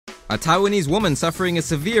A Taiwanese woman suffering a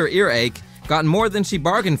severe earache got more than she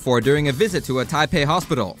bargained for during a visit to a Taipei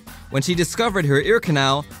hospital when she discovered her ear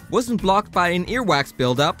canal wasn't blocked by an earwax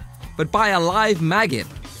buildup, but by a live maggot.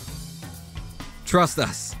 Trust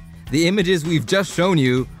us, the images we've just shown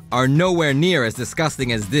you are nowhere near as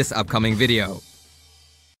disgusting as this upcoming video.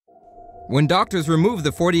 When doctors removed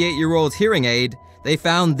the 48-year-old's hearing aid, they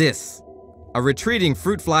found this: a retreating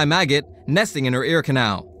fruit fly maggot nesting in her ear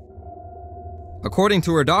canal. According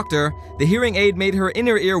to her doctor, the hearing aid made her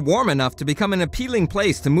inner ear warm enough to become an appealing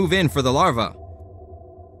place to move in for the larva.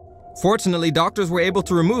 Fortunately, doctors were able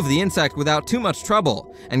to remove the insect without too much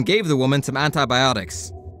trouble and gave the woman some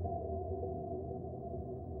antibiotics.